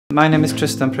My name is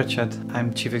Tristan Pritchard.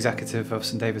 I'm Chief Executive of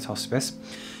St David's Hospice,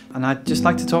 and I'd just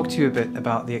like to talk to you a bit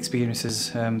about the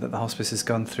experiences that the hospice has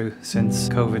gone through since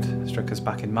COVID struck us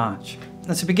back in March.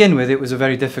 And to begin with, it was a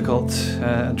very difficult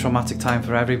and traumatic time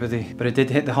for everybody, but it did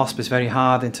hit the hospice very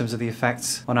hard in terms of the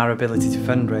effects on our ability to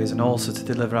fundraise and also to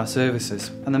deliver our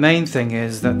services. And the main thing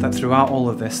is that throughout all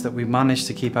of this, that we managed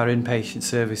to keep our inpatient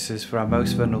services for our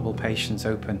most vulnerable patients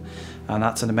open, and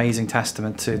that's an amazing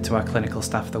testament to our clinical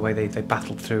staff, the way they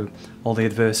battled through all the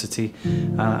adversity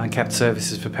and kept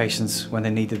services for patients when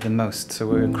they needed them most. So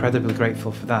we're incredibly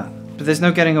grateful for that. But there's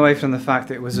no getting away from the fact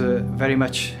that it was very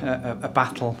much a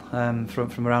battle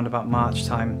from around about March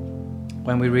time,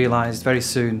 when we realised very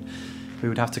soon we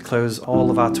would have to close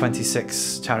all of our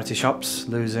 26 charity shops,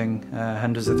 losing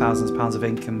hundreds of thousands of pounds of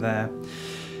income there.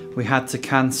 We had to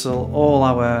cancel all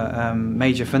our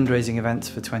major fundraising events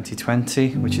for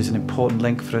 2020, which is an important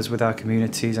link for us with our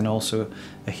communities and also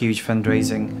a huge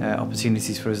fundraising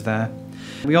opportunities for us there.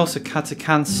 We also had to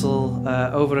cancel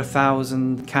over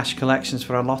 1,000 cash collections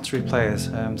for our lottery players,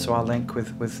 so our link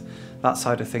with that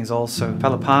side of things also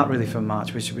fell apart really from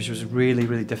March, which was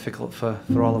really difficult for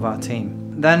all of our team.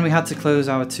 Then we had to close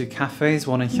our 2 cafes,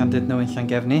 one in Llandudno and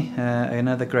Llangefni,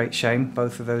 another great shame.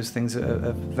 Both of those things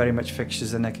are very much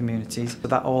fixtures in their communities, but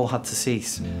that all had to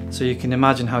cease. So you can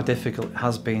imagine how difficult it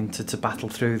has been to battle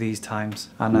through these times,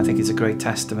 and I think it's a great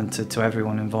testament to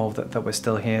everyone involved that we're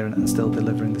still here and still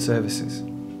delivering the services.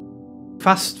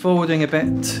 Fast forwarding a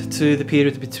bit to the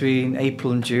period between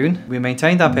April and June, we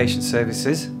maintained our patient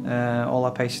services. All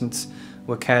our patients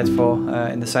were cared for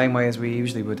in the same way as we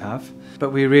usually would have. But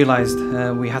we realised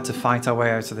we had to fight our way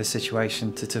out of this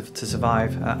situation to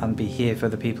survive and be here for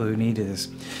the people who needed us.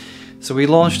 So we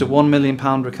launched a £1 million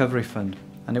recovery fund.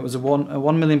 And it was a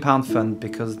 £1 million fund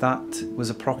because that was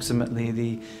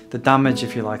approximately the damage,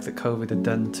 if you like, that COVID had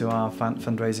done to our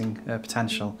fundraising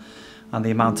potential and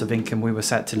the amount of income we were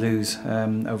set to lose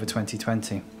over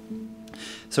 2020.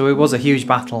 So it was a huge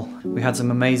battle. We had some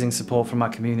amazing support from our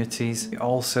communities.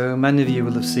 Also, many of you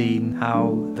will have seen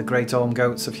how the Great Orme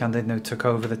Goats of Llandudno took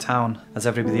over the town as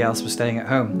everybody else was staying at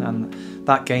home, and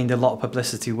that gained a lot of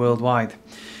publicity worldwide.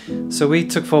 So we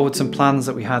took forward some plans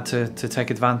that we had to take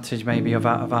advantage maybe of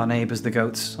our neighbours, the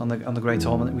goats on the Great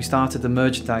Orme. And we started the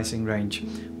merchandising range,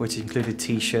 which included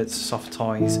t-shirts, soft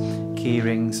toys, key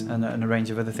rings and a range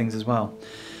of other things as well.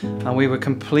 And we were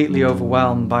completely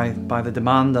overwhelmed by the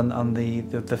demand and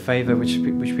the favour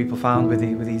which people found with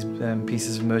these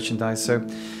pieces of merchandise. So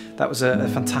that was a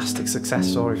fantastic success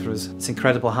story for us. It's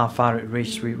incredible how far it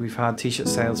reached. We've had t-shirt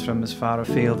sales from as far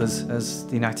afield as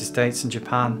the United States and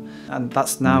Japan, and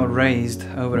that's now raised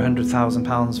over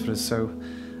 £100,000 for us. So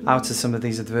out of some of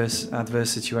these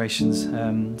adverse situations,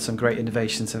 some great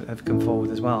innovations have come forward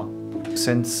as well.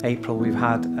 Since April we've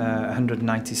had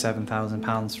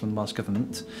 £197,000 from the Welsh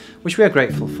Government, which we are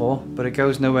grateful for, but it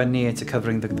goes nowhere near to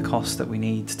covering the costs that we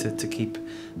need to keep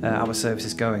our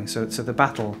services going. So the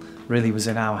battle really was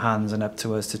in our hands and up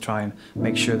to us to try and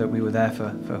make sure that we were there for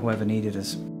whoever needed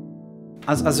us.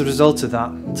 As a result of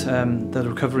that, the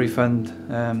Recovery Fund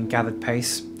gathered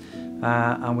pace.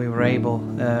 And we were able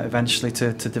eventually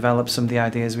to develop some of the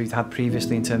ideas we'd had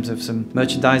previously in terms of some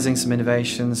merchandising, some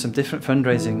innovations, some different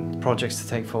fundraising projects to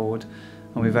take forward,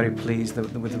 and we're very pleased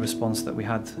with the response that we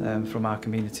had from our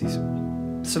communities.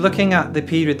 So looking at the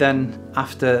period then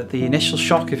after the initial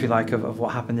shock, if you like, of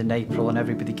what happened in April and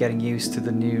everybody getting used to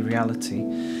the new reality,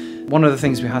 one of the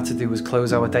things we had to do was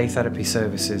close our day therapy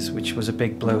services, which was a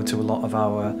big blow to a lot of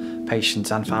our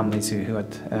patients and families who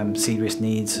had serious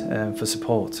needs for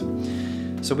support.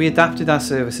 So we adapted our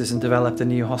services and developed a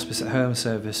new hospice at home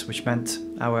service, which meant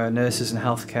our nurses and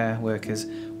healthcare workers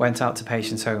went out to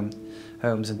patients'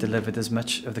 homes and delivered as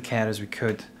much of the care as we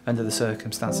could under the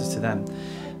circumstances to them.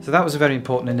 So that was a very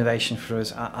important innovation for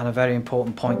us and a very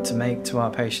important point to make to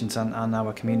our patients and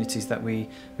our communities, that we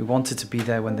wanted to be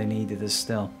there when they needed us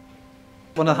still.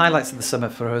 One of the highlights of the summer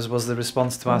for us was the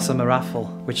response to our summer raffle,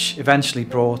 which eventually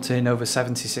brought in over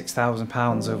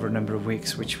 £76,000 over a number of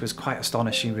weeks, which was quite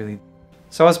astonishing really.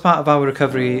 So as part of our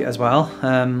recovery as well,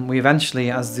 we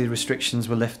eventually, as the restrictions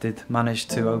were lifted, managed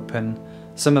to open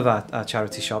some of our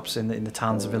charity shops in the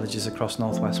towns and villages across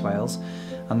North West Wales,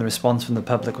 and the response from the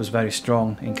public was very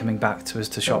strong in coming back to us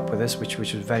to shop with us, which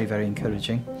was very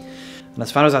encouraging. And as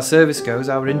far as our service goes,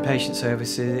 our inpatient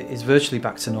service is virtually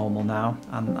back to normal now,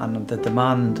 and the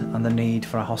demand and the need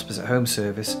for our hospice at home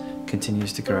service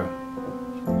continues to grow.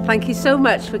 Thank you so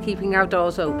much for keeping our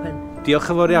doors open. Diolch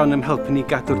yn fawr iawn am helpu ni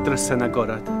gadw'r drysa'n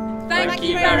agorad. Thank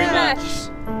you very much.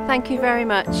 Thank you very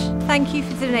much. Thank you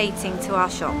for donating to our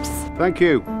shops. Thank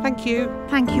you. Thank you.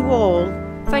 Thank you all.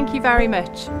 Thank you very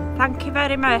much. Thank you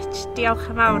very much. Diolch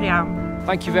yn fawr iawn.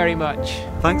 Thank you very much.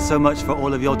 Thanks so much for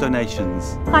all of your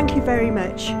donations. Thank you very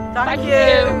much. Thank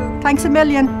you. Thanks a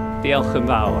million. Diolch yn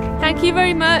fawr. Thank you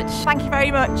very much. Thank you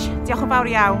very much. Diolch yn fawr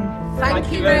iawn.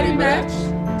 Thank you very much.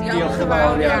 Diolch yn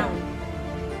fawr iawn.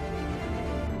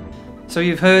 So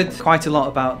you've heard quite a lot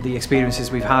about the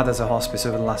experiences we've had as a hospice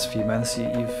over the last few months.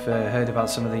 You've heard about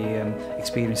some of the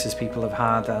experiences people have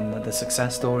had and the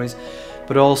success stories,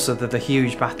 but also the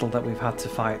huge battle that we've had to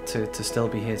fight to still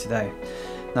be here today.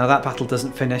 Now that battle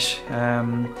doesn't finish,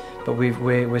 but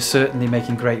we're certainly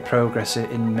making great progress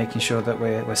in making sure that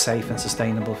we're safe and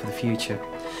sustainable for the future.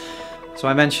 So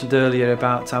I mentioned earlier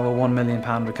about our £1 million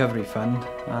recovery fund,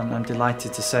 and I'm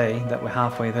delighted to say that we're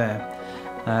halfway there.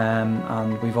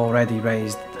 And we've already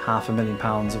raised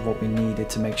 £500,000 of what we needed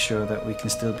to make sure that we can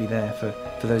still be there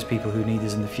for those people who need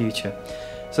us in the future.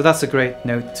 So that's a great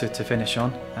note to finish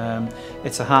on.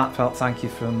 It's a heartfelt thank you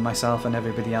from myself and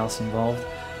everybody else involved,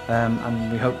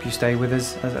 and we hope you stay with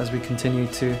us as we continue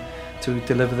to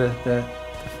deliver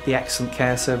the excellent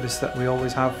care service that we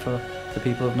always have for the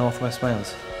people of North West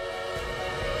Wales.